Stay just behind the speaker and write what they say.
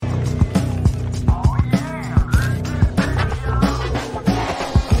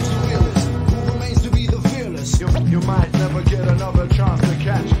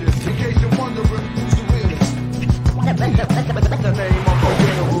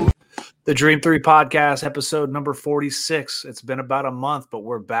The Dream 3 podcast, episode number 46. It's been about a month, but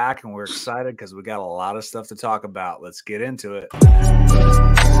we're back and we're excited because we got a lot of stuff to talk about. Let's get into it.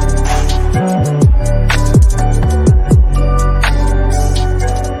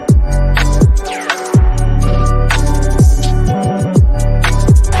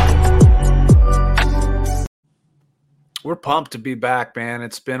 We're pumped to be back, man.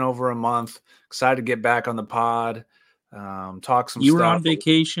 It's been over a month. Excited to get back on the pod, talk some stuff. You were on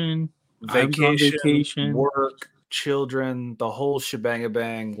vacation. I was on vacation. Work, children, the whole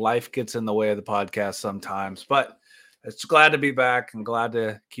shebang-a-bang. Life gets in the way of the podcast sometimes, but it's glad to be back and glad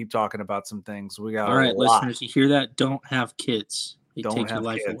to keep talking about some things. We got all right, listeners. You hear that? Don't have kids. They take your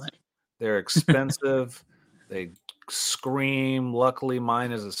life away. They're expensive. They scream. Luckily,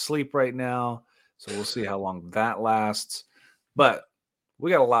 mine is asleep right now, so we'll see how long that lasts. But we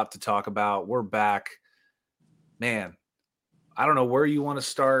got a lot to talk about. We're back, man. I don't know where you want to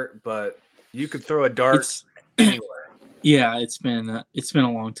start, but you could throw a dart anywhere. Yeah, it's been a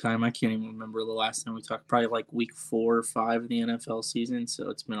long time. I can't even remember the last time we talked. Probably like week 4 or 5 of the NFL season, so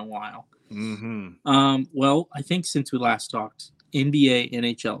it's been a while. Mm-hmm. Well, I think since we last talked, NBA,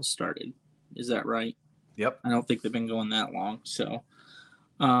 NHL started. Is that right? Yep. I don't think they've been going that long. So,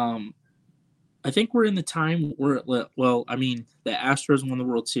 I think we're in the time where, well, I mean, the Astros won the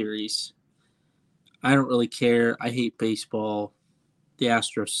World Series. I don't really care. I hate baseball. The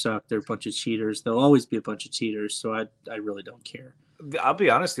Astros suck. They're a bunch of cheaters. They'll always be a bunch of cheaters, so I really don't care. I'll be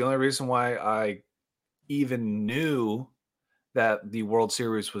honest. The only reason why I even knew that the World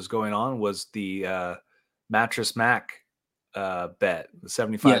Series was going on was the Mattress Mac bet, the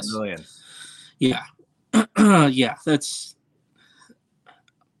 $75 million. Yeah. Yeah, that's...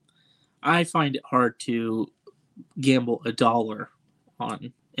 I find it hard to gamble $1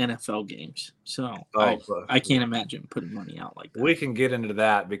 on NFL games. So I can't imagine putting money out like that. We can get into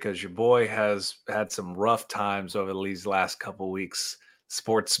that because your boy has had some rough times over these last couple weeks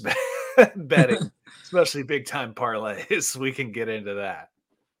sports betting, especially big time parlays. We can get into that.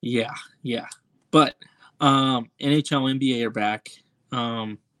 Yeah. But NHL, NBA are back.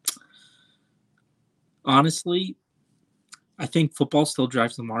 Honestly, I think football still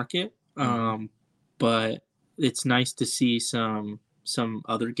drives the market. But it's nice to see some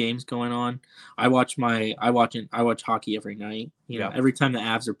other games going on. I watch hockey every night. You know, every time the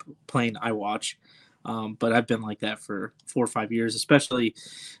Avs are playing, I watch. But I've been like that for 4 or 5 years, especially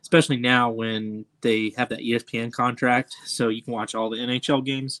now when they have that ESPN contract, so you can watch all the NHL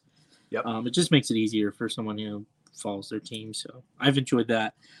games. Yep. It just makes it easier for someone who follows their team. So I've enjoyed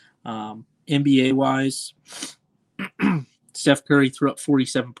that. NBA wise, Steph Curry threw up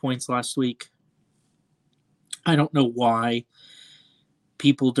 47 points last week. I don't know why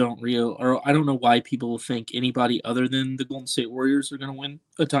people I don't know why people think anybody other than the Golden State Warriors are going to win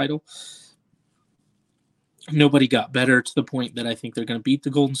a title. Nobody got better to the point that I think they're going to beat the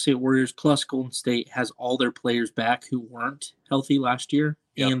Golden State Warriors. Plus, Golden State has all their players back who weren't healthy last year,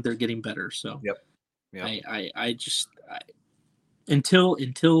 and they're getting better. So, I just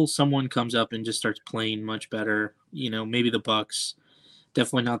until someone comes up and just starts playing much better, you know, maybe the Bucks.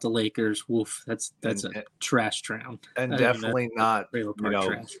 Definitely not the Lakers. Woof, that's a trash town. And definitely not,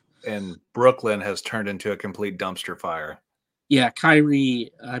 trash. And Brooklyn has turned into a complete dumpster fire. Yeah,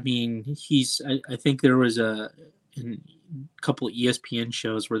 Kyrie, I mean, I think there was a couple of ESPN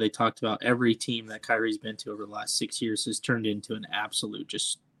shows where they talked about every team that Kyrie's been to over the last 6 years has turned into an absolute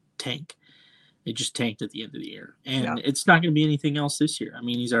just tank. It just tanked at the end of the year. And it's not going to be anything else this year. I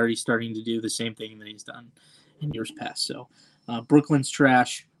mean, he's already starting to do the same thing that he's done in years past. So, Brooklyn's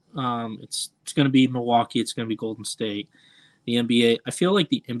trash. It's going to be Milwaukee. It's going to be Golden State. The NBA. I feel like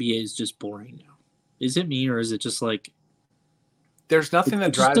the NBA is just boring now. Is it me or is it just like? There's nothing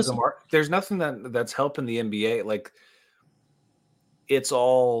that drives the market. There's nothing that's helping the NBA. Like, it's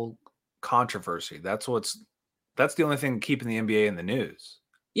all controversy. That's the only thing keeping the NBA in the news.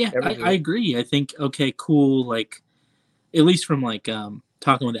 Yeah, I agree. I think okay, cool. Like, at least from like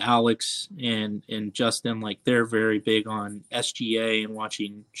talking with Alex and Justin, like they're very big on SGA and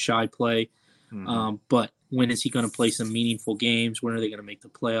watching Shy play. Mm-hmm. But when is he going to play some meaningful games? When are they going to make the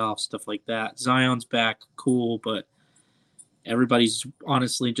playoffs? Stuff like that. Zion's back, cool, but everybody's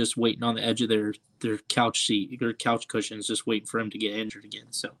honestly just waiting on the edge of their couch seat, their couch cushions, just waiting for him to get injured again.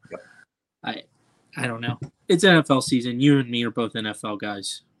 So, I don't know. It's NFL season. You and me are both NFL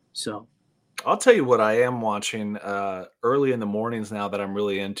guys, so. I'll tell you what I am watching early in the mornings now that I'm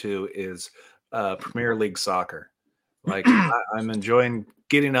really into is Premier League soccer. Like I'm enjoying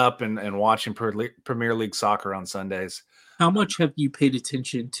getting up and watching Premier League soccer on Sundays. How much have you paid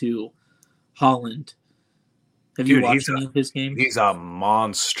attention to Haaland Have you Dude, watched any of his games? he's a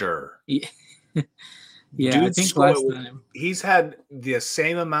monster. Yeah, yeah. I Dude, think last time. he's had the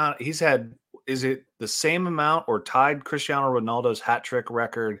same amount. He's had, is it the same amount or tied Cristiano Ronaldo's hat trick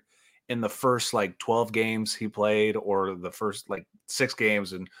record in the first like 12 games he played, or the first like 6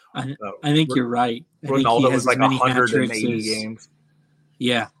 games? And I think you're right. I think he Ronaldo has was as like many hat 180 tricks as games.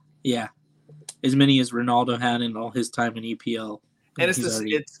 yeah, yeah, as many as Ronaldo had in all his time in EPL. And it's He's this,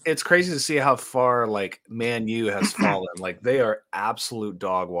 already it's crazy to see how far like Man U has fallen. Like they are absolute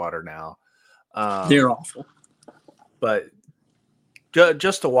dog water now. they're awful. But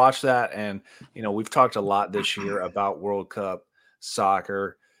just to watch that, and we've talked a lot this year about World Cup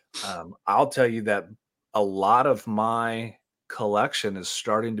soccer. I'll tell you that a lot of my collection is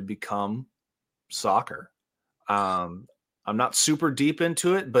starting to become soccer. I'm not super deep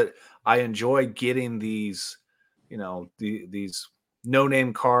into it, but I enjoy getting these, these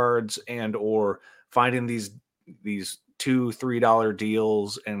no-name cards and or finding these $2-3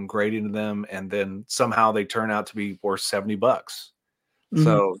 deals and grading them, and then somehow they turn out to be worth $70.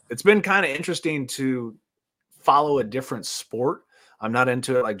 So it's been kind of interesting to follow a different sport. I'm not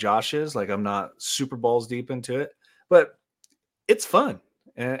into it like Josh is. Like I'm not super balls deep into it, but it's fun.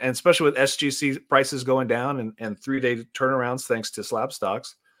 And especially with SGC prices going down and 3-day turnarounds thanks to slab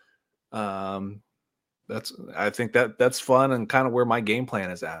stocks. I think that's fun and kind of where my game plan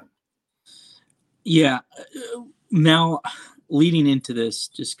is at. Yeah. Now, leading into this,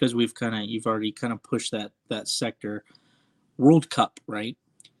 just because you've already kind of pushed that sector, World Cup, right?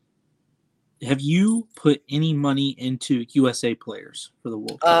 Have you put any money into USA players for the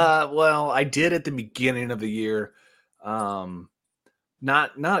World Cup? Well, I did at the beginning of the year.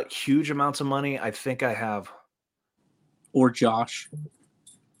 Not huge amounts of money. I think I have. Or Josh,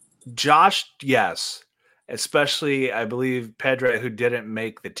 yes. Especially, I believe Pedro, who didn't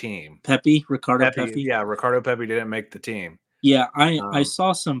make the team. Ricardo Pepi. Yeah, Ricardo Pepi didn't make the team. Yeah, I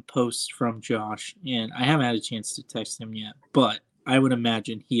saw some posts from Josh, and I haven't had a chance to text him yet, but I would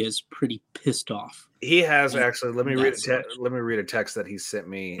imagine he is pretty pissed off. He has actually. Let me read a text that he sent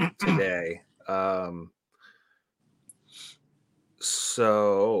me today.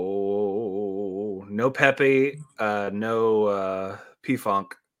 So no Pepe, no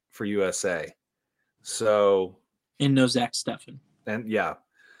P-Funk for USA. So and no Zach Steffen. And yeah.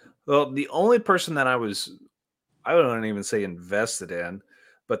 Well, the only person that I don't even say invested in,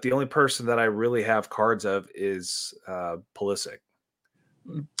 but the only person that I really have cards of is Pulisic.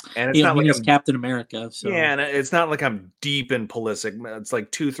 And it's not like he's Captain America. So yeah, and it's not like I'm deep in Pulisic. It's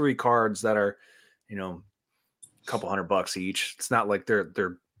like 2-3 cards that are, a couple $100 each. It's not like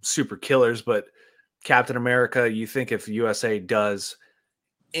they're super killers, but Captain America, you think if USA does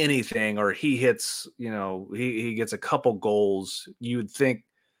anything or he hits, he gets a couple goals, you would think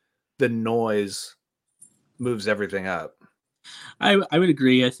the noise moves everything up. I would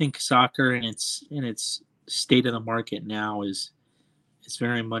agree. I think soccer in its state of the market now is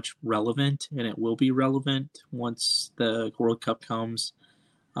very much relevant, and it will be relevant once the World Cup comes.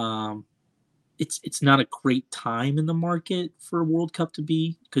 It's not a great time in the market for a World Cup to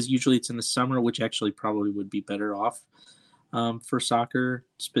be, because usually it's in the summer, which actually probably would be better off for soccer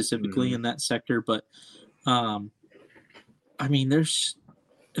specifically in that sector. But I mean, there's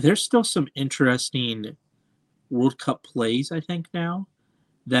still some interesting World Cup plays, I think, now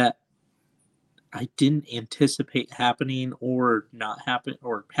that I didn't anticipate happening or not happen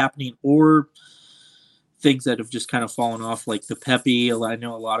or happening, or things that have just kind of fallen off, like the Pepe. I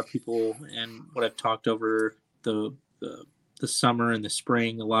know a lot of people, and what I've talked over the summer and the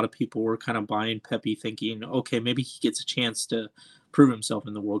spring, a lot of people were kind of buying Pepe thinking, okay, maybe he gets a chance to prove himself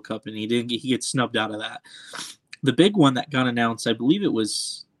in the World Cup, and he didn't. He gets snubbed out of that. The big one that got announced, I believe it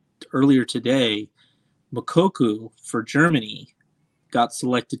was earlier today, Moukoko for Germany got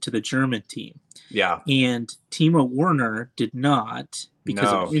selected to the German team. Yeah. And Timo Werner did not because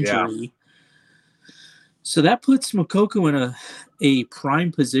of injury. Yeah. So that puts Moukoko in a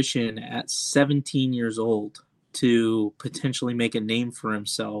prime position at 17 years old to potentially make a name for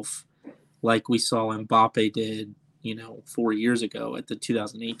himself, like we saw Mbappe did, 4 years ago at the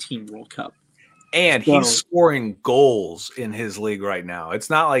 2018 World Cup. And he's scoring goals in his league right now. It's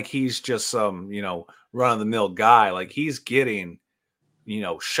not like he's just some, run-of-the-mill guy. Like he's getting,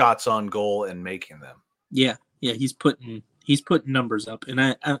 shots on goal and making them. Yeah, he's putting numbers up, and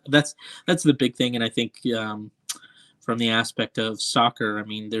I that's the big thing. And I think from the aspect of soccer, I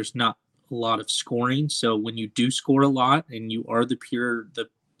mean, there's not a lot of scoring. So when you do score a lot, and you are the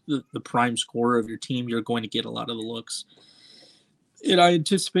prime scorer of your team, you're going to get a lot of the looks. And I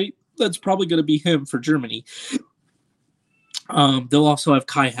anticipate that's probably going to be him for Germany. They'll also have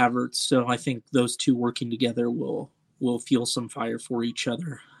Kai Havertz, so I think those two working together will fuel some fire for each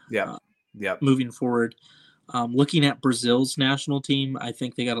other. Moving forward. Looking at Brazil's national team, I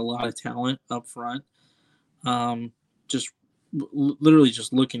think they got a lot of talent up front. Literally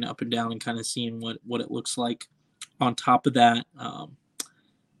just looking up and down and kind of seeing what it looks like. On top of that,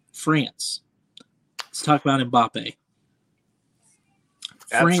 France. Let's talk about Mbappe.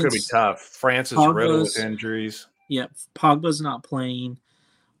 That's going to be tough. France is riddled with injuries. Yeah, Pogba's not playing.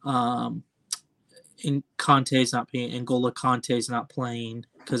 Conte's not playing. N'Golo Kante's not playing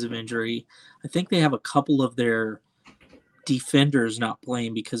because of injury. I think they have a couple of their defenders not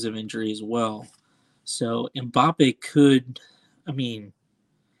playing because of injury as well. So Mbappe could,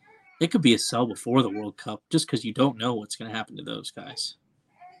 it could be a sell before the World Cup just because you don't know what's going to happen to those guys.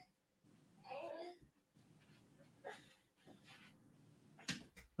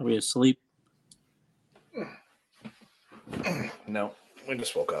 Are we asleep? No, we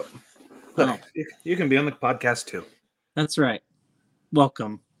just woke up. Look, you can be on the podcast too. That's right.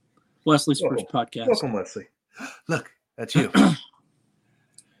 Welcome. Wesley Sports Podcast. Welcome, Wesley. Look, that's you.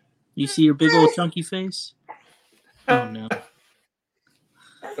 You see your big old chunky face? Oh, no.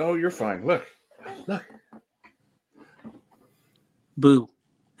 Oh, you're fine. Look. Boo.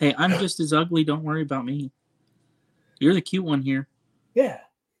 Hey, I'm just as ugly. Don't worry about me. You're the cute one here. Yeah.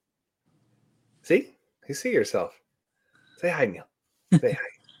 See? You see yourself. Say hi, Neil. Say hi.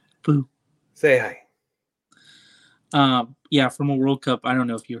 Boo. Say hi. Yeah, from a World Cup, I don't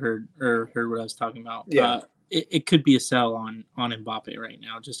know if you heard what I was talking about. Yeah. It could be a sell on Mbappe right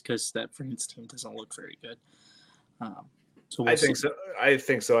now just because that France team doesn't look very good. I think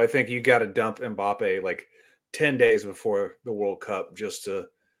so. I think you got to dump Mbappe like 10 days before the World Cup just to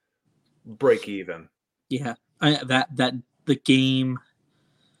break even. Yeah, the game.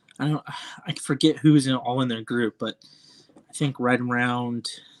 I forget who's all in their group, but I think right around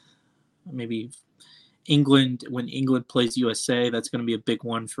maybe England, when England plays USA, that's going to be a big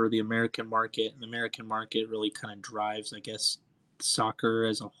one for the American market. And the American market really kind of drives, I guess, soccer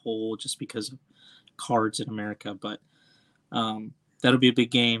as a whole just because of cards in America. But that'll be a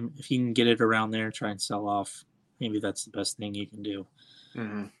big game. If you can get it around there, try and sell off. Maybe that's the best thing you can do.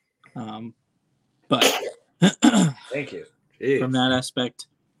 Mm-hmm. But thank you. Jeez. From that aspect,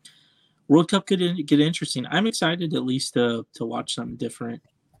 World Cup could get interesting. I'm excited at least to watch something different.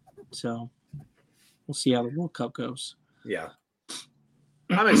 So we'll see how the World Cup goes. Yeah,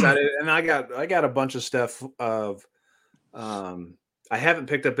 I'm excited, and I got a bunch of stuff of. I haven't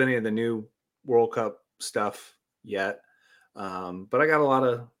picked up any of the new World Cup stuff yet, but I got a lot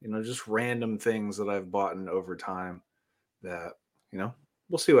of just random things that I've bought in over time. That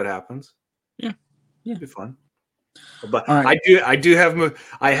we'll see what happens. Yeah, it'll be fun. But right. I do have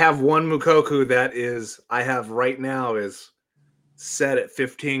one Moukoko that I have right now is set at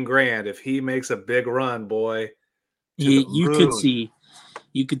 15 grand. If he makes a big run, boy, you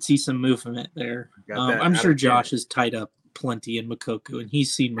could see some movement there. I'm sure Josh has tied up plenty in Moukoko, and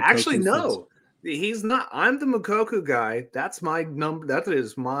he's seen Moukoko. Actually, no, he's not. I'm the Moukoko guy. That's my number. That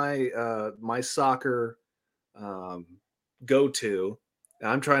is my my soccer go-to.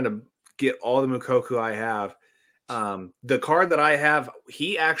 I'm trying to get all the Moukoko I have. The card that I have,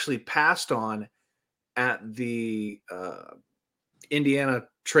 he actually passed on at the Indiana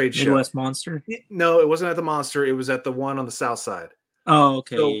trade show. Midwest Monster? No, it wasn't at the Monster. It was at the one on the south side. Oh,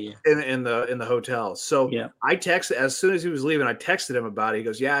 okay. So, yeah. In the hotel. So yeah. I texted as soon as he was leaving. I texted him about it. He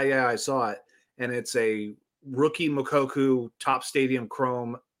goes, "Yeah, I saw it." And it's a rookie Moukoko Top Stadium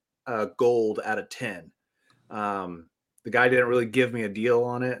Chrome gold out of 10. The guy didn't really give me a deal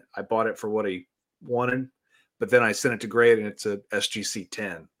on it. I bought it for what he wanted, but then I sent it to grade, and it's a SGC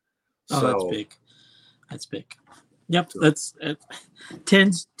 10. Oh, that's big. That's big. Yep, that's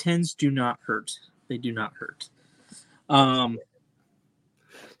 10s do not hurt. They do not hurt.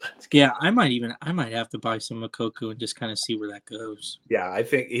 Yeah, I might have to buy some Moukoko and just kind of see where that goes. Yeah, I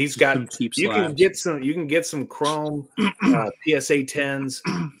think he's got some cheap slabs. You can get some Chrome PSA 10s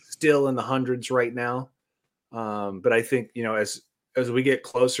still in the hundreds right now. But I think as we get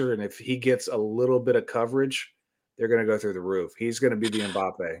closer, and if he gets a little bit of coverage, they're going to go through the roof. He's going to be the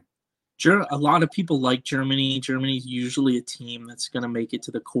Mbappe. A lot of people like Germany. Germany's usually a team that's going to make it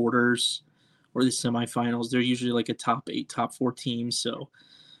to the quarters or the semifinals. They're usually like a top 8, top 4 team. So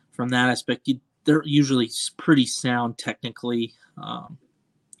from that aspect, they're usually pretty sound technically.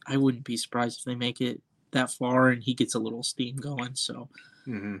 I wouldn't be surprised if they make it that far and he gets a little steam going. So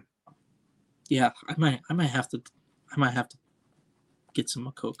yeah, I might have to get some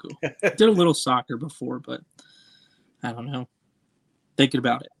Moukoko. Did a little soccer before, but I don't know. Thinking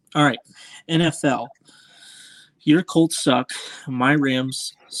about it. All right, NFL. Your Colts suck. My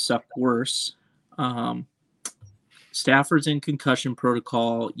Rams suck worse. Stafford's in concussion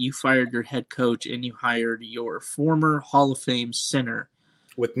protocol. You fired your head coach and you hired your former Hall of Fame center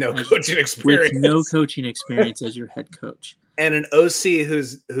with no coaching experience. With no coaching experience as your head coach. And an OC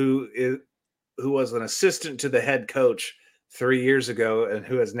who was an assistant to the head coach 3 years ago and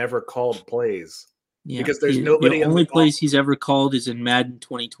who has never called plays. Yeah, because there's nobody. The only plays he's ever called is in Madden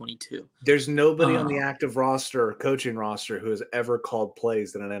 2022. There's nobody on the active roster or coaching roster who has ever called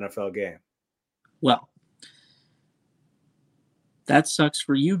plays in an NFL game. Well, that sucks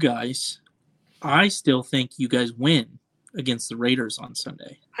for you guys. I still think you guys win against the Raiders on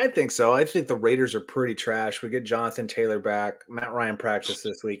Sunday. I think so. I think the Raiders are pretty trash. We get Jonathan Taylor back. Matt Ryan practiced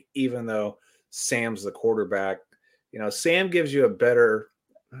this week, even though Sam's the quarterback. Sam gives you a better,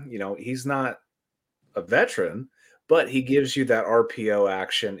 he's not a veteran, but he gives you that RPO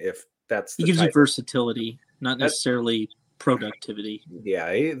action if that's the He gives you versatility, not necessarily productivity. Yeah,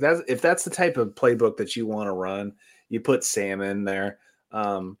 if that's the type of playbook that you want to run, you put Sam in there.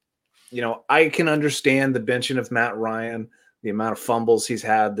 I can understand the benching of Matt Ryan, the amount of fumbles he's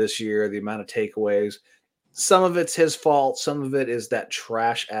had this year, the amount of takeaways. Some of it's his fault. Some of it is that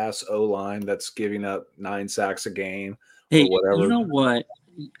trash-ass O-line that's giving up 9 sacks a game or whatever. You know what?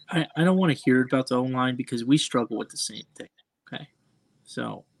 I don't want to hear about the O-line because we struggle with the same thing. Okay.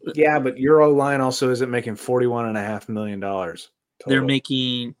 So yeah, but your O-line also isn't making $41.5 million. Total. They're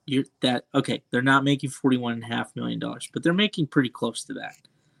making they're not making $41.5 million, but they're making pretty close to that.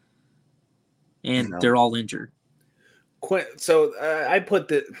 And they're all injured. So I put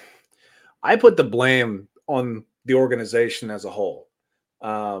the blame on the organization as a whole.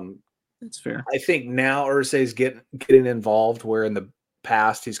 That's fair. I think now Irsay's getting involved, where in the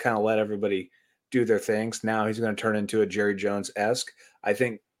past he's kind of let everybody do their things. Now he's going to turn into a Jerry Jones-esque. I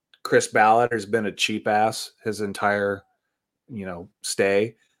think Chris Ballard has been a cheap ass his entire,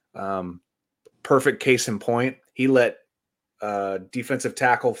 stay. Perfect case in point. He let defensive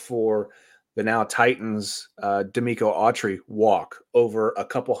tackle for the now Titans, D'Amico Autry, walk over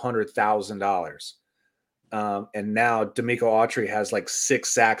 $200,000. And now D'Amico Autry has like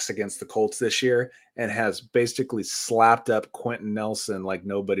 6 sacks against the Colts this year and has basically slapped up Quentin Nelson like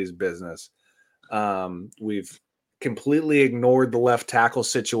nobody's business. We've completely ignored the left tackle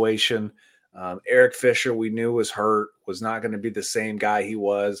situation. Eric Fisher, we knew was hurt, was not going to be the same guy he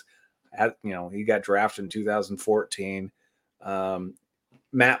was. He got drafted in 2014.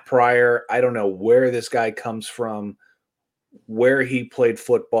 Matt Pryor, I don't know where this guy comes from, where he played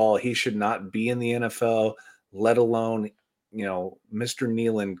football. He should not be in the NFL, let alone, Mr.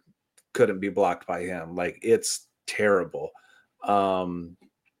 Nealon couldn't be blocked by him. Like, it's terrible. The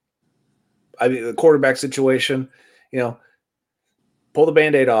quarterback situation, pull the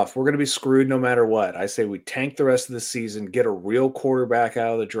Band-Aid off. We're going to be screwed no matter what. I say we tank the rest of the season, get a real quarterback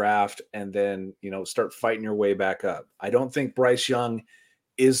out of the draft, and then, start fighting your way back up. I don't think Bryce Young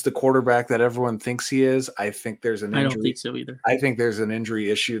is the quarterback that everyone thinks he is. I think there's an injury. I don't think so either. I think there's an injury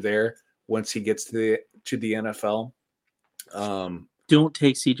issue there once he gets to the NFL. Don't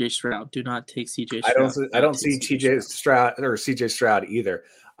take CJ Stroud. Do not take CJ Stroud. I don't see TJ Stroud or CJ Stroud either.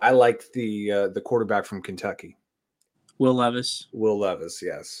 I like the quarterback from Kentucky. Will Levis. Will Levis,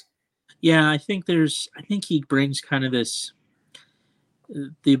 yes. Yeah, I think he brings kind of this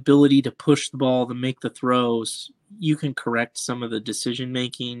the ability to push the ball, to make the throws. You can correct some of the decision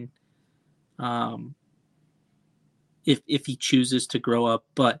making if he chooses to grow up,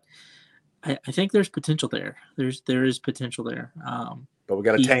 but I think there's potential there. There is potential there. But we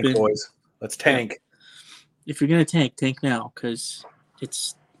got to tank, boys. Let's tank. If you're gonna tank now, because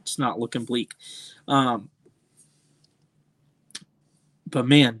it's not looking bleak. But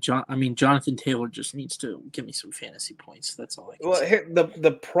man, Jonathan Taylor just needs to give me some fantasy points. That's all I can say.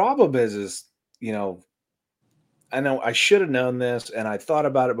 The problem is I know I should have known this, and I thought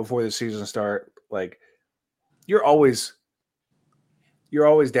about it before the season start. Like, you're always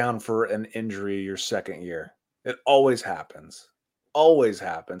down for an injury your second year. It always happens. Always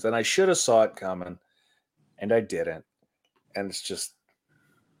happens. And I should have saw it coming, and I didn't. And it's just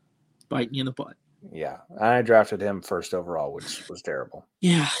biting you in the butt. Yeah. I drafted him first overall, which was terrible.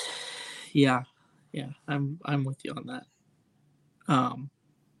 Yeah. I'm with you on that.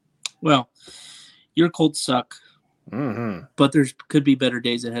 Well, your Colts suck. Mm-hmm. But could be better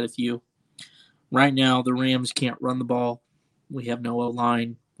days ahead of you. Right now, the Rams can't run the ball. We have no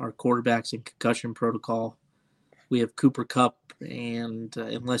O-line. Our quarterback's in concussion protocol. We have Cooper Kupp, and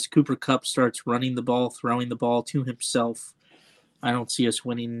unless Cooper Kupp starts running the ball, throwing the ball to himself, I don't see us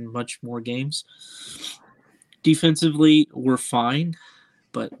winning much more games. Defensively, we're fine,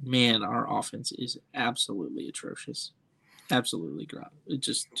 But man, our offense is absolutely atrocious. Absolutely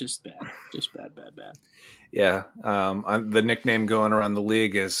just bad. Just bad. Yeah. The nickname going around the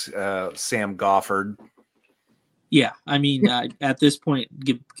league is Sam Gofford. Yeah, I mean, at this point,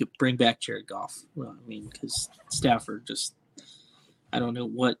 bring back Jared Goff. Well, I mean, because Stafford just, I don't know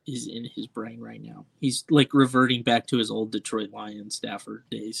what is in his brain right now. He's like reverting back to his old Detroit Lions Stafford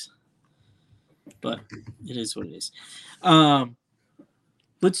days. But it is what it is.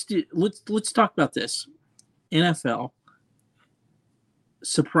 Let's talk about this. NFL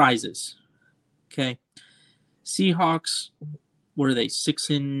surprises. Okay, Seahawks. What are they?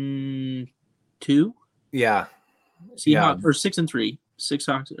 6-2. Yeah. Seahawks or 6-3.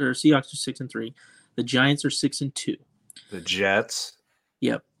 Seahawks are 6-3. The Giants are 6-2. The Jets.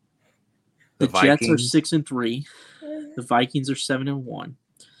 Yep. The Jets are Vikings. 6-3. The Vikings are 7-1.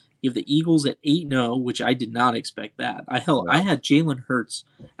 You have the Eagles at 8-0, which I did not expect that. I had Jalen Hurts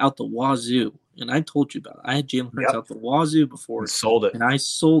out the wazoo, and I told you about it. I had Jalen Hurts out the wazoo before. Sold it. And I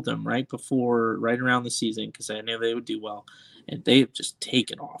sold them right around the season because I knew they would do well. And they have just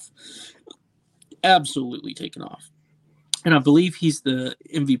taken off. Absolutely taken off. And I believe he's the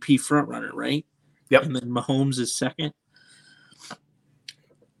MVP frontrunner, right? Yep. And then Mahomes is second.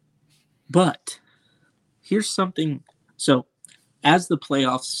 But here's something. So as the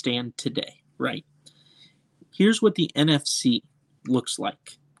playoffs stand today, right? Here's what the NFC looks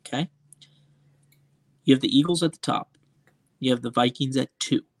like, okay? You have the Eagles at the top. You have the Vikings at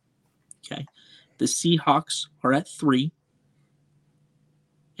 2, okay? The Seahawks are at 3.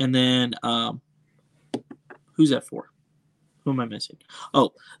 And then who's at 4? Who am I missing?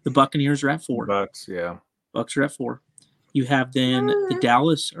 Oh, the Buccaneers are at 4. Bucks, yeah. Bucks are at 4. You have then the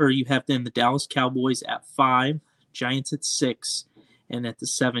Dallas Cowboys at 5, Giants at 6, and at the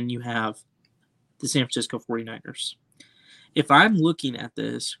 7 you have the San Francisco 49ers. If I'm looking at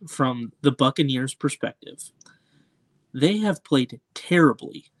this from the Buccaneers' perspective, they have played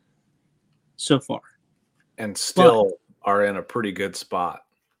terribly so far. And still are in a pretty good spot.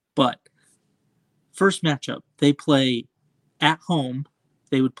 But first matchup, they play at home.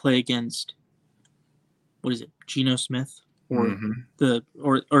 They would play against, what is it, Geno Smith? Or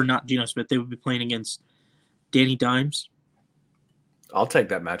or not Geno Smith. They would be playing against Danny Dimes. I'll take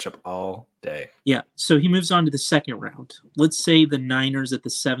that matchup all day. Yeah, so he moves on to the second round. Let's say the Niners at the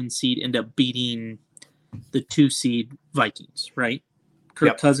 7 seed end up beating the 2 seed Vikings, right?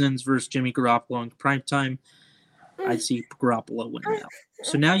 Kirk Cousins versus Jimmy Garoppolo in primetime. I'd see Garoppolo winning out.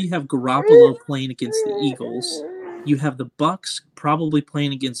 So now you have Garoppolo playing against the Eagles. You have the Bucks probably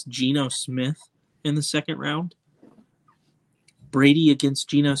playing against Geno Smith in the second round. Brady against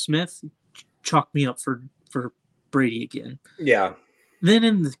Geno Smith. Chalk me up for Brady again. Yeah. Then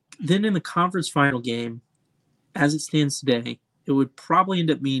in the conference final game, as it stands today, it would probably end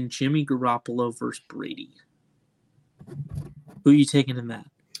up being Jimmy Garoppolo versus Brady. Who are you taking in that?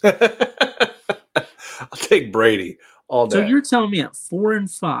 I'll take Brady all day. So you're telling me at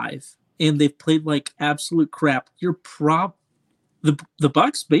 4-5, and they've played like absolute crap. The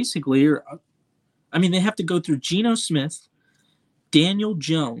Bucks basically are. I mean, they have to go through Geno Smith, Daniel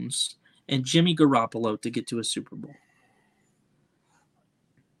Jones, and Jimmy Garoppolo to get to a Super Bowl.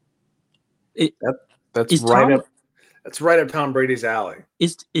 That's right up Tom Brady's alley.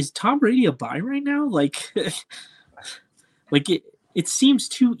 Is Tom Brady a buy right now? Like it seems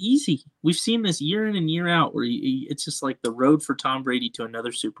too easy. We've seen this year in and year out where it's just like the road for Tom Brady to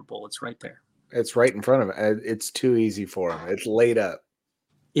another Super Bowl. It's right there. It's right in front of him. It's too easy for him. It's laid up.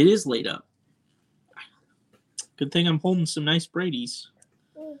 It is laid up. Good thing I'm holding some nice Bradys.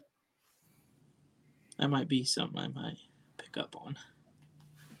 That might be something I might pick up on.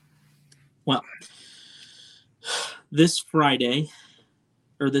 Well, this Friday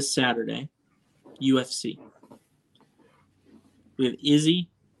or this Saturday, UFC. We have Izzy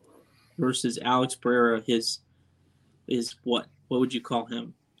versus Alex Pereira. His what? What would you call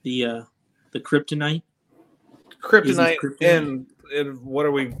him? The kryptonite? Kryptonite. And what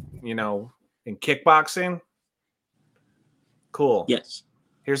are we, in kickboxing? Cool. Yes.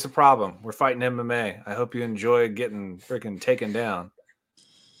 Here's the problem. We're fighting MMA. I hope you enjoy getting freaking taken down.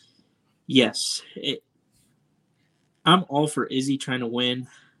 Yes. I'm all for Izzy trying to win.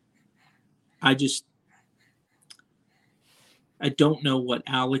 I don't know what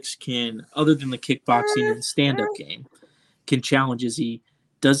Alex can, other than the kickboxing and the stand-up game, can challenge Izzy.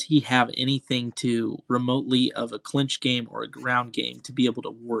 Does he have anything to remotely of a clinch game or a ground game to be able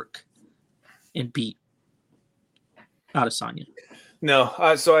to work and beat Adesanya? No.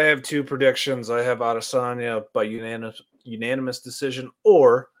 So I have 2 predictions. I have Adesanya by unanimous decision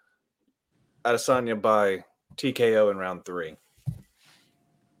or Adesanya by TKO in round 3.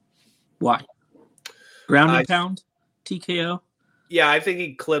 Why? Ground and pound? TKO? Yeah, I think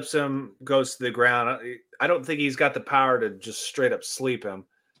he clips him, goes to the ground. I don't think he's got the power to just straight up sleep him,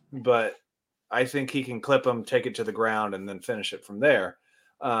 but I think he can clip him, take it to the ground, and then finish it from there.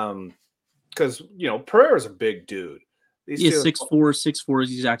 Because, Pereira's a big dude. These 6'4", 6'4" is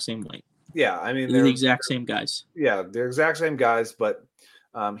the exact same weight. Yeah, I mean, they're the exact same guys. Yeah, they're exact same guys, but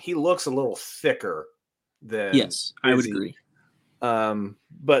he looks a little thicker than Yes, I would agree.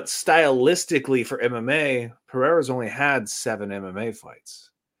 But stylistically for MMA, Pereira's only had 7 MMA fights.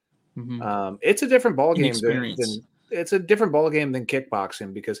 Mm-hmm. It's a different ballgame it's a different ballgame than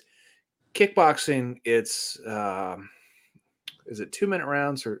kickboxing, because kickboxing, it's is it 2-minute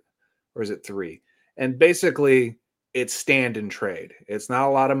rounds or is it 3? And basically it's stand and trade. It's not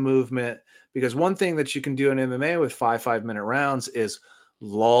a lot of movement, because one thing that you can do in MMA with 5-minute rounds is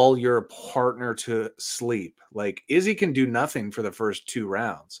lull your partner to sleep. Like Izzy can do nothing for the first 2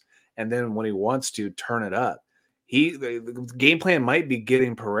 rounds, and then when he wants to, turn it up. The game plan might be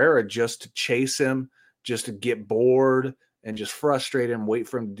getting Pereira just to chase him, just to get bored and just frustrate him, wait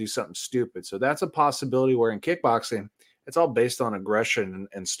for him to do something stupid. So that's a possibility, where in kickboxing, it's all based on aggression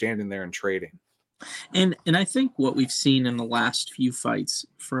and standing there and trading. And I think what we've seen in the last few fights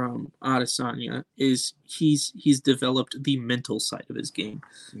from Adesanya is he's developed the mental side of his game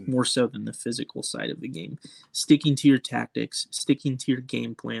more so than the physical side of the game. Sticking to your tactics, sticking to your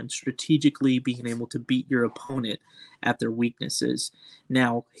game plan, strategically being able to beat your opponent at their weaknesses.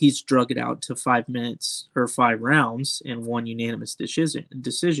 Now, he's drug it out to 5 minutes or 5 rounds and 1 unanimous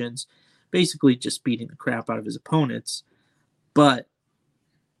decisions, basically just beating the crap out of his opponents. But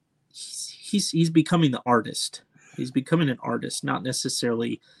he's becoming the artist. He's becoming an artist, not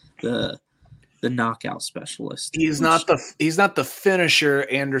necessarily the knockout specialist. He's not the finisher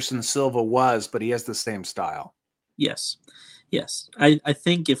Anderson Silva was, but he has the same style. Yes. I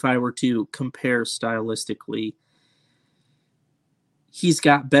think if I were to compare stylistically, he's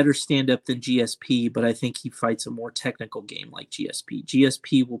got better stand-up than GSP, but I think he fights a more technical game like GSP.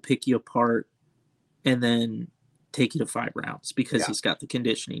 GSP will pick you apart and then take you to 5 rounds because he's got the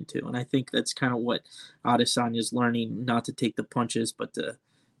conditioning too. And I think that's kind of what Adesanya is learning, not to take the punches, but to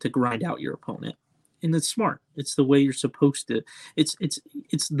grind out your opponent. And it's smart. It's the way you're supposed to. It's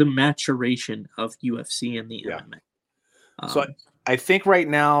the maturation of UFC and the MMA. So I think right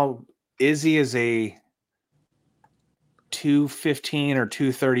now Izzy is a 215 or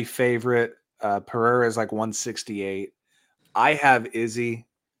 230 favorite. Pereira is like 168. I have Izzy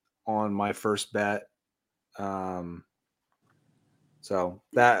on my first bet. So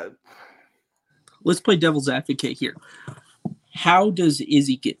that, let's play devil's advocate here. How does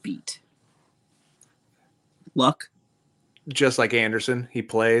Izzy get beat? Luck? Just like Anderson, he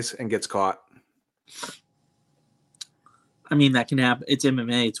plays and gets caught. I mean, that can happen. It's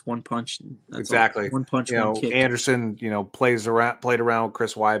MMA. It's one punch. That's exactly. One punch, one kick. Anderson, played around with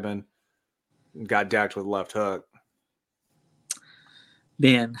Chris Weidman, and got decked with left hook.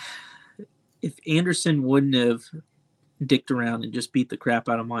 Man, if Anderson wouldn't have dicked around and just beat the crap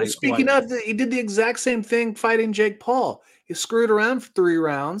out of Mike. Speaking of, he did the exact same thing fighting Jake Paul. He screwed around for 3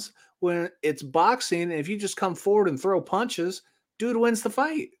 rounds. When it's boxing, and if you just come forward and throw punches, dude wins the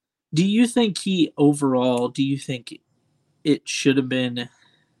fight. Do you think it should have been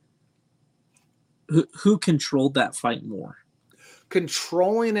who controlled that fight more?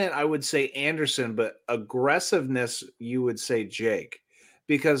 Controlling it, I would say Anderson, but aggressiveness, you would say Jake.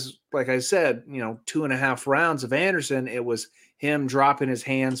 Because, like I said, 2.5 rounds of Anderson, it was him dropping his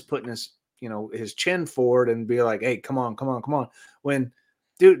hands, putting his chin forward, and be like, "Hey, come on." When,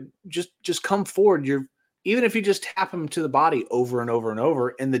 dude, just come forward. Even if you just tap him to the body over and over and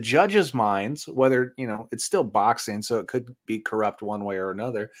over, in the judges' minds, whether it's still boxing, so it could be corrupt one way or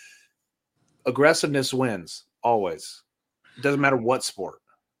another. Aggressiveness wins always. It doesn't matter what sport.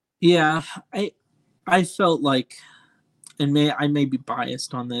 Yeah, I felt like. And I may be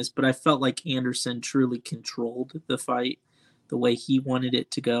biased on this, but I felt like Anderson truly controlled the fight the way he wanted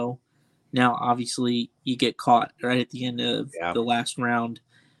it to go. Now, obviously, you get caught right at the end of the last round.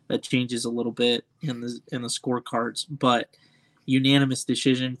 That changes a little bit in the scorecards, but unanimous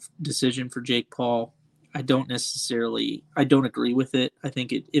decision for Jake Paul. I don't agree with it. I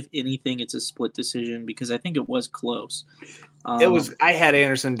think if anything, it's a split decision because I think it was close. I had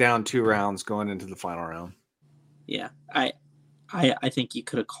Anderson down 2 rounds going into the final round. Yeah, I think you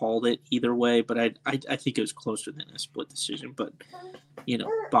could have called it either way, but I think it was closer than a split decision. But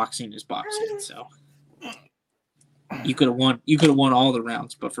boxing is boxing, so you could have won all the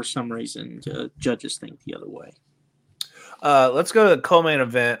rounds, but for some reason the judges think the other way. Let's go to the co-main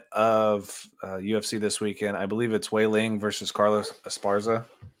event of UFC this weekend. I believe it's Wei Ling versus Carlos Esparza.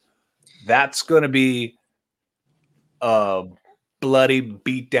 That's going to be a bloody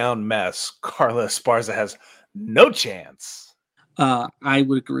beat-down mess. Carla Esparza has no chance. I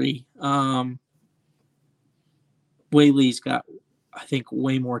would agree. Weili's got, I think,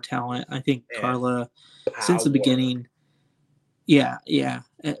 way more talent. I think Carla, since the beginning,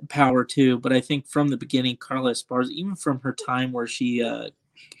 power too. But I think from the beginning, Carla Esparza, even from her time where she,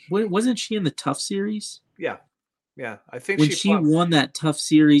 wasn't she in the Tough series? Yeah. I think when she won that Tough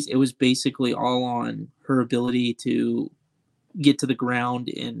series, it was basically all on her ability to get to the ground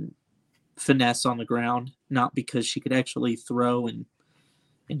and finesse on the ground, not because she could actually throw and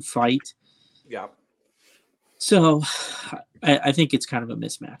fight. Yeah. So I think it's kind of a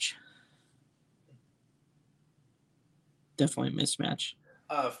mismatch. Definitely a mismatch.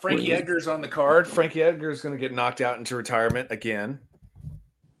 Frankie Edgar's on the card. Frankie Edgar is going to get knocked out into retirement again.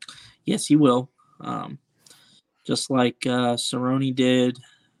 Yes, he will. Just like Cerrone did.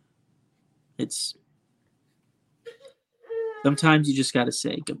 It's sometimes you just got to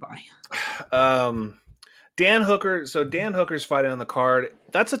say goodbye. Dan Hooker. So Dan Hooker's fighting on the card.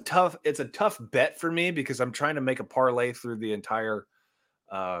 It's a tough bet for me because I'm trying to make a parlay through the entire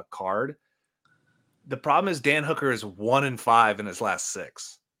card. The problem is Dan Hooker is 1-5 in his last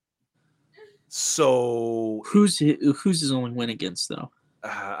 6. So who's his only win against though?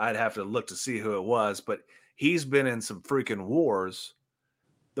 I'd have to look to see who it was, but he's been in some freaking wars.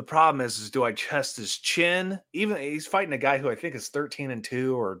 The problem is do I trust his chin? Even he's fighting a guy who I think is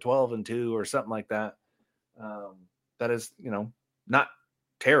 13-2 or 12-2 or something like that. That is, not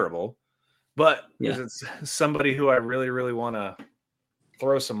terrible, but it's somebody who I really, really want to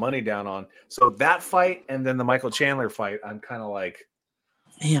throw some money down on. So that fight and then the Michael Chandler fight, I'm kind of like,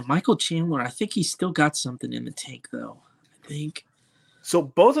 man, Michael Chandler, I think he's still got something in the tank though. I think. So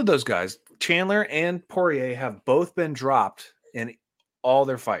both of those guys, Chandler and Poirier, have both been dropped in all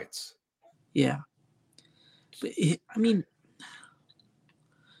their fights. Yeah. But I mean,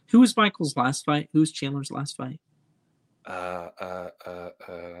 who was Michael's last fight? Who was Chandler's last fight?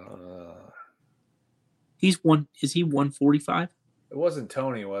 He's one. Is he 145? It wasn't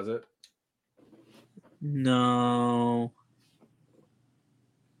Tony, was it? No.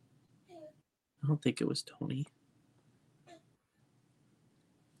 I don't think it was Tony.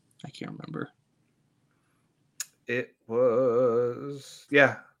 I can't remember. It was,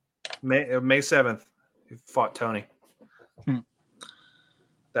 May 7th. He fought Tony.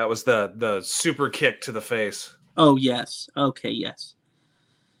 That was the super kick to the face. Oh, yes. Okay, yes.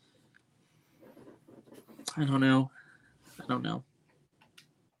 I don't know.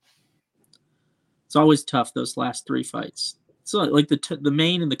 It's always tough, those last 3 fights. So like the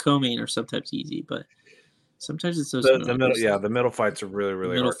main and the co-main are sometimes easy, but sometimes it's those the middle. Yeah, the middle fights are really,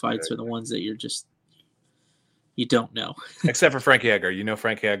 really middle hard. Fights are the ones that you don't know. Except for Frankie Edgar.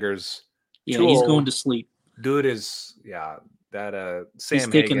 Frankie Edgar's he's going to sleep. Dude is that Sam he's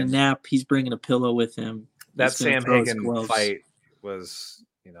taking Hagen, a nap, he's bringing a pillow with him. That Sam Hagen fight was,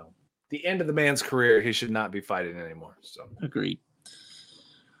 the end of the man's career. He should not be fighting anymore. So agreed.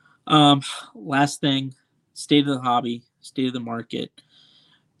 Last thing, state of the hobby, state of the market.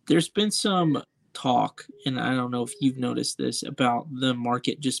 There's been some talk, and I don't know if you've noticed this, about the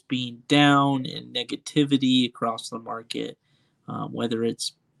market just being down and negativity across the market, whether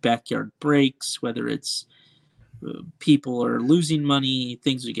it's backyard breaks, whether it's people are losing money,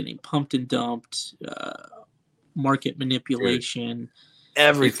 things are getting pumped and dumped, market manipulation.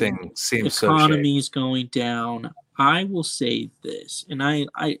 Everything seems so economy is going down. I will say this, and I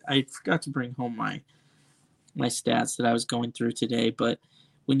forgot to bring home my stats that I was going through today, but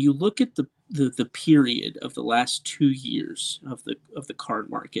when you look at the period of the last 2 years of the card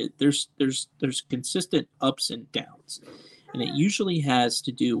market, there's consistent ups and downs, and it usually has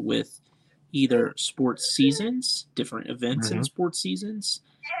to do with either sports seasons, different events in sports seasons,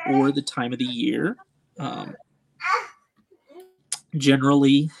 or the time of the year.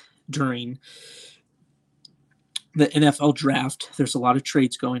 Generally, during the NFL draft, there's a lot of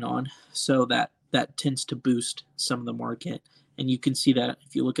trades going on, so that tends to boost some of the market. And you can see that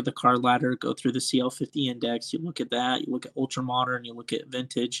if you look at the card ladder, go through the CL50 index, you look at that, you look at ultra modern, you look at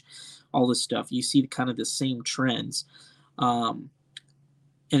vintage, all this stuff. You see kind of the same trends.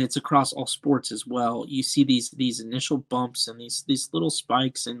 And it's across all sports as well. You see these initial bumps and these little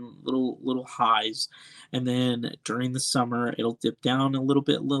spikes and little highs, and then during the summer it'll dip down a little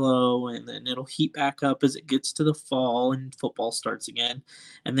bit low, and then it'll heat back up as it gets to the fall and football starts again.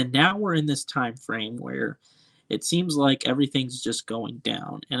 And then now we're in this time frame where it seems like everything's just going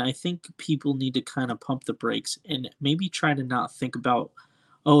down. And I think people need to kind of pump the brakes and maybe try to not think about,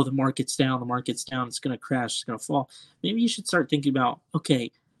 oh, the market's down, it's going to crash, it's going to fall. Maybe you should start thinking about, okay,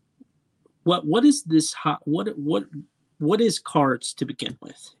 what is this what is cards to begin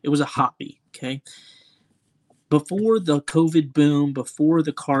with? It was a hobby, okay? Before the COVID boom, before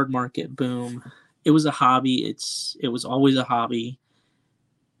the card market boom, it was a hobby. It was always a hobby.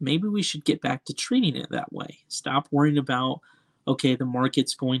 Maybe we should get back to treating it that way. Stop worrying about, okay, the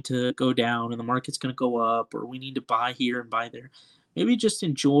market's going to go down and the market's going to go up, or we need to buy here and buy there. Maybe just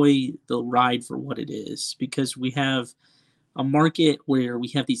enjoy the ride for what it is, because we have a market where we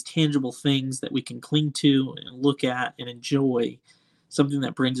have these tangible things that we can cling to and look at and enjoy, something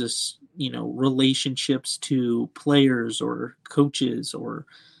that brings us, relationships to players or coaches or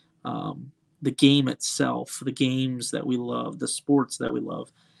the game itself, the games that we love, the sports that we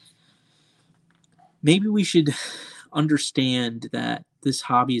love. Maybe we should understand that this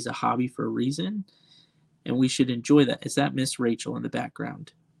hobby is a hobby for a reason, and we should enjoy that. Is that Miss Rachel in the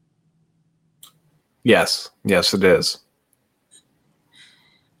background? Yes, it is.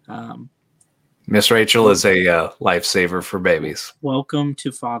 Miss Rachel is a lifesaver for babies. Welcome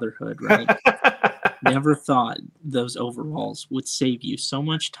to fatherhood, right? Never thought those overalls would save you so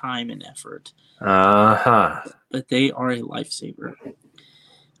much time and effort. But they are a lifesaver.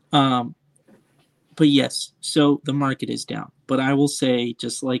 But yes, so the market is down. But I will say,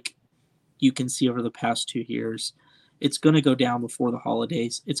 just like you can see over the past 2 years, it's going to go down before the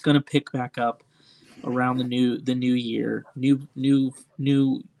holidays. It's going to pick back up around the new year. You're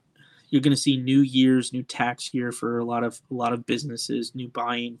going to see New Year's, new tax year for a lot of businesses, new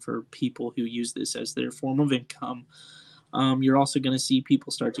buying for people who use this as their form of income. You're also going to see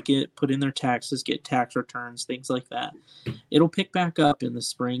people start to put in their taxes, get tax returns, things like that. It'll pick back up in the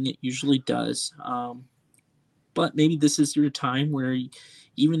spring. It usually does. But maybe this is your time where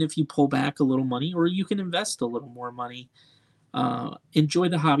even if you pull back a little money, or you can invest a little more money, enjoy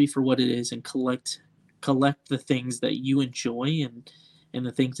the hobby for what it is and collect the things that you enjoy and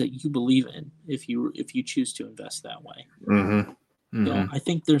the things that you believe in, if you choose to invest that way. So I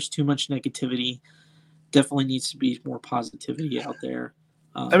think there's too much negativity. Definitely needs to be more positivity out there.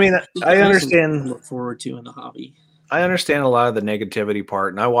 I understand. Look forward to in the hobby. I understand a lot of the negativity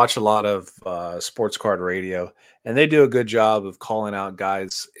part, and I watch a lot of sports card radio, and they do a good job of calling out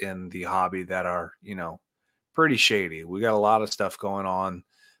guys in the hobby that are, pretty shady. We got a lot of stuff going on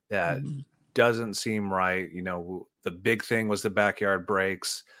that doesn't seem right. The big thing was the backyard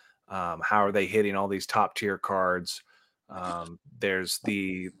breaks. How are they hitting all these top tier cards? There's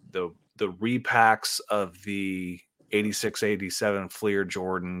the repacks of the 86, 87 Fleer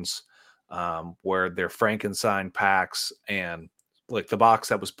Jordans, where they're Frankenstein packs, and like the box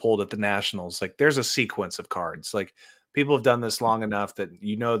that was pulled at the Nationals. Like, there's a sequence of cards. Like, people have done this long enough that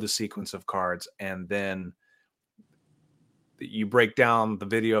the sequence of cards, and then you break down the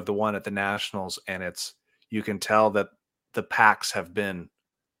video of the one at the Nationals, and you can tell that the packs have been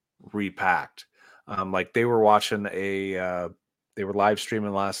repacked. Like, they were watching they were live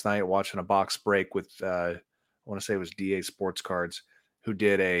streaming last night, watching a box break with I want to say it was DA Sports Cards, who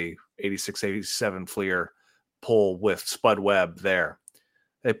did a 86, 87 Fleer pull with Spud Webb there.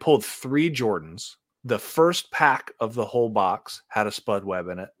 They pulled 3 Jordans. The first pack of the whole box had a Spud Webb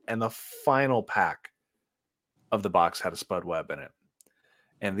in it, and the final pack of the box had a Spud Webb in it.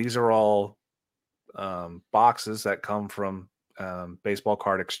 And these are all boxes that come from Baseball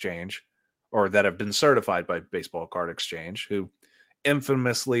Card Exchange, or that have been certified by Baseball Card Exchange, who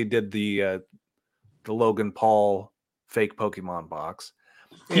infamously did the Logan Paul fake Pokemon box.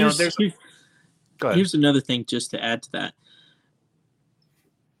 Here's another thing just to add to that.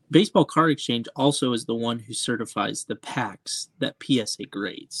 Baseball Card Exchange also is the one who certifies the packs that PSA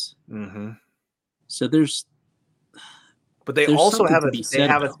grades. So but they also have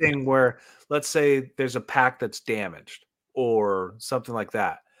a thing where, let's say there's a pack that's damaged or something like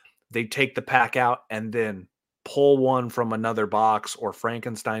that. They take the pack out and then pull one from another box, or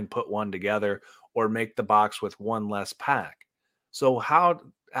Frankenstein put one together, or make the box with one less pack. So how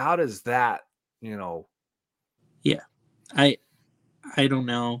does that, Yeah, I don't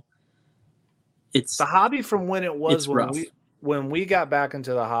know. It's the hobby from when it was when we got back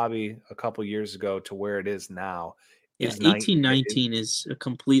into the hobby a couple years ago to where it is now. Yeah, 1819 is a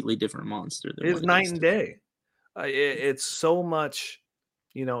completely different monster. It's night and day. It's so much,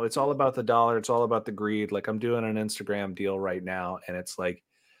 it's all about the dollar. It's all about the greed. Like, I'm doing an Instagram deal right now, and it's like,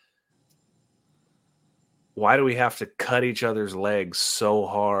 why do we have to cut each other's legs so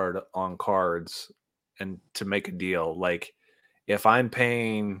hard on cards and to make a deal? Like, if I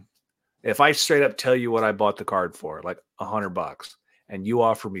straight up tell you what I bought the card for, like $100, and you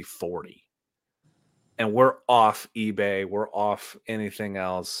offer me 40, and we're off eBay, we're off anything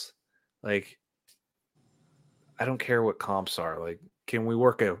else, like, I don't care what comps are. Like, Can we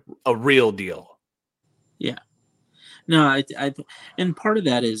work a real deal? Yeah. No, and part of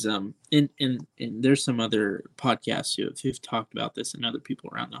that is and there's some other podcasts who've talked about this, and other people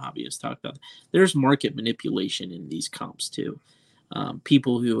around the hobby has talked about it. There's market manipulation in these comps too.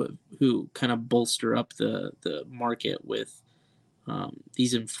 People who kind of bolster up the market with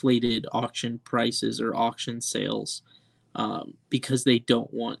these inflated auction prices or auction sales because they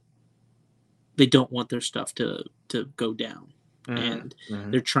don't want their stuff to go down, and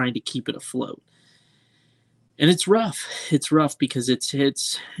they're trying to keep it afloat. And it's rough. It's rough because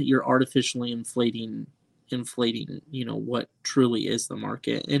you're artificially inflating, what truly is the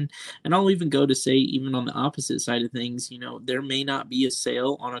market. And I'll even go to say, even on the opposite side of things, there may not be a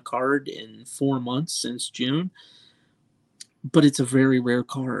sale on a card in 4 months since June, but it's a very rare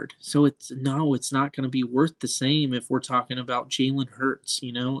card. So it's not going to be worth the same if we're talking about Jalen Hurts.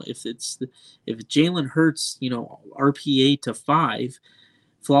 If Jalen Hurts, RPA to 5,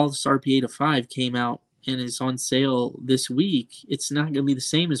 flawless RPA to 5 came out and is on sale this week, it's not going to be the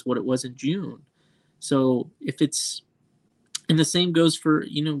same as what it was in June. So and the same goes for,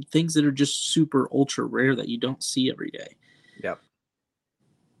 things that are just super ultra rare that you don't see every day. Yep.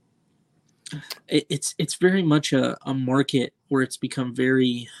 It's very much a market where it's become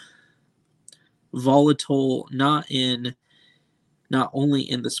very volatile, not only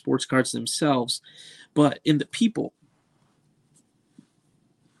in the sports cards themselves, but in the people.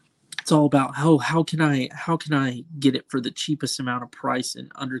 It's all about how can I get it for the cheapest amount of price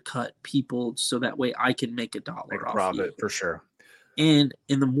and undercut people so that way I can make $1 Make a off profit you. for sure. And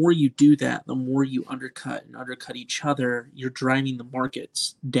the more you do that, the more you undercut each other, you're driving the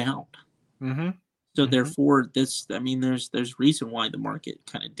markets down. Mm-hmm. So therefore, there's reason why the market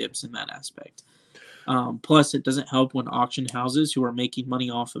kind of dips in that aspect. Plus, it doesn't help when auction houses who are making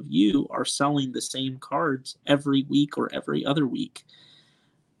money off of you are selling the same cards every week or every other week.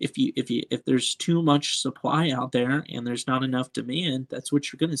 If there's too much supply out there and there's not enough demand, that's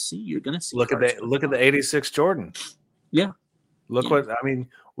what you're going to see. You're going to see. Look at the 86 Jordan. Yeah. What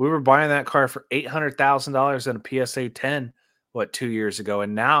we were buying that car for $800,000 in a PSA 10 2 years ago,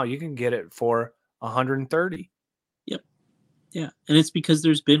 and now you can get it for $130. Yep. Yeah, and it's because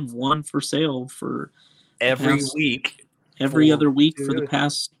there's been one for sale for every week, every other week for the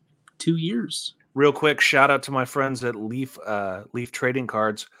past 2 years. Real quick, shout out to my friends at Leaf Trading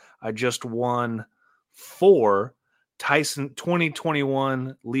Cards. I just won 4 Tyson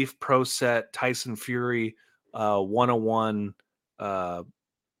 2021 Leaf Pro Set Tyson Fury 101. What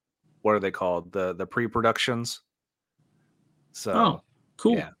are they called? The pre-productions. So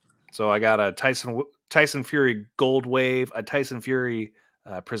cool. Yeah. So I got a Tyson Fury Gold Wave, a Tyson Fury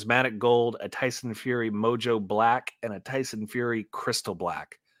Prismatic Gold, a Tyson Fury Mojo Black, and a Tyson Fury Crystal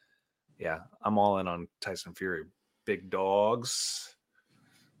Black. Yeah, I'm all in on Tyson Fury. Big dogs.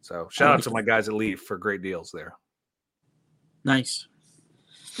 So shout out to my guys at Leaf for great deals there. Nice.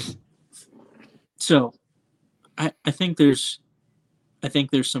 So I think there's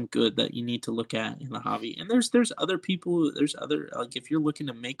some good that you need to look at in the hobby. And there's other people, like if you're looking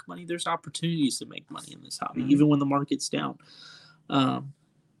to make money, there's opportunities to make money in this hobby, even when the market's down.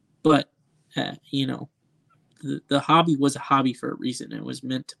 But the hobby was a hobby for a reason. It was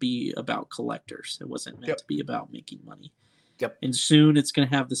meant to be about collectors. It wasn't meant to be about making money. Yep. And soon it's going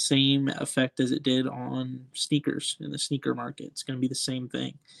to have the same effect as it did on sneakers in the sneaker market. It's going to be the same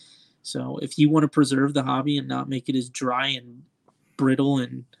thing. So if you want to preserve the hobby and not make it as dry and brittle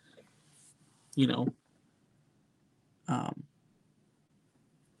and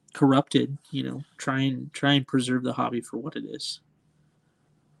corrupted, try and preserve the hobby for what it is.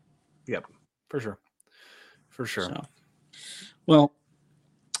 Yep, for sure. So, well,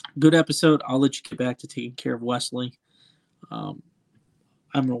 good episode. I'll let you get back to taking care of Wesley. I'm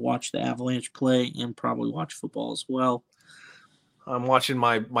gonna watch the Avalanche play and probably watch football as well. I'm watching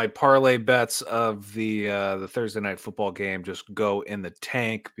my parlay bets of the Thursday night football game just go in the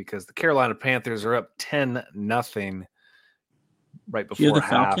tank because the Carolina Panthers are up 10-0 right before the half.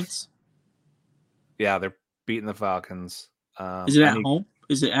 Falcons? Yeah, they're beating the Falcons. Is it at home?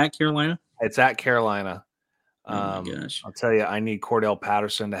 Is it at Carolina? It's at Carolina. Oh my gosh. I'll tell you, I need Cordell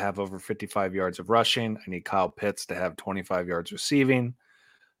Patterson to have over 55 yards of rushing. I need Kyle Pitts to have 25 yards receiving,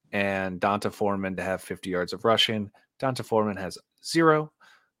 and Donta Foreman to have 50 yards of rushing. Donta Foreman has 0.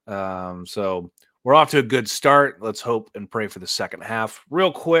 So we're off to a good start. Let's hope and pray for the second half.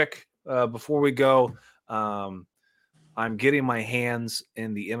 Real quick, before we go, I'm getting my hands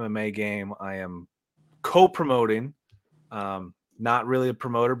in the MMA game. I am co-promoting. Not really a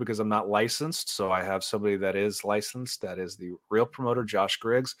promoter because I'm not licensed. So I have somebody that is licensed. That is the real promoter, Josh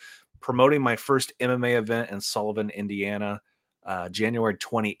Griggs, promoting my first MMA event in Sullivan, Indiana. January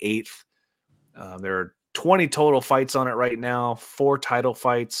 28th. There are 20 total fights on it right now, 4 title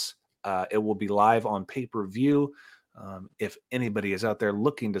fights. It will be live on pay-per-view. If anybody is out there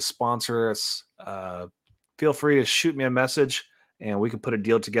looking to sponsor us, feel free to shoot me a message and we can put a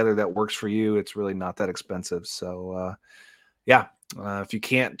deal together that works for you. It's really not that expensive. So, if you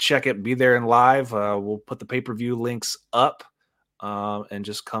can't check it, be there in live. We'll put the pay-per-view links up and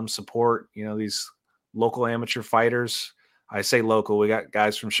just come support, these local amateur fighters. I say local. We got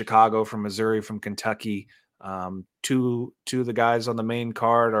guys from Chicago, from Missouri, from Kentucky. Two of the guys on the main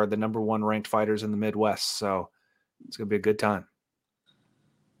card are the number 1 ranked fighters in the Midwest. So it's going to be a good time.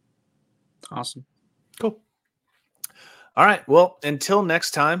 Awesome. Cool. All right. Well, until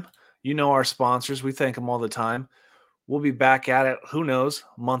next time, our sponsors. We thank them all the time. We'll be back at it. Who knows?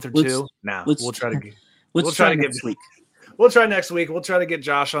 A month or two. We'll try to get. We'll try next week. We'll try next week. We'll try to get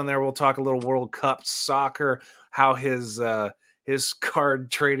Josh on there. We'll talk a little World Cup soccer, how his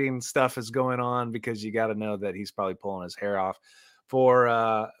card trading stuff is going on, because you got to know that he's probably pulling his hair off.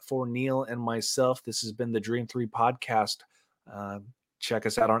 For Neil and myself, this has been the Dream 3 podcast. Check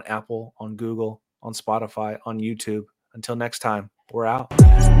us out on Apple, on Google, on Spotify, on YouTube. Until next time, we're out.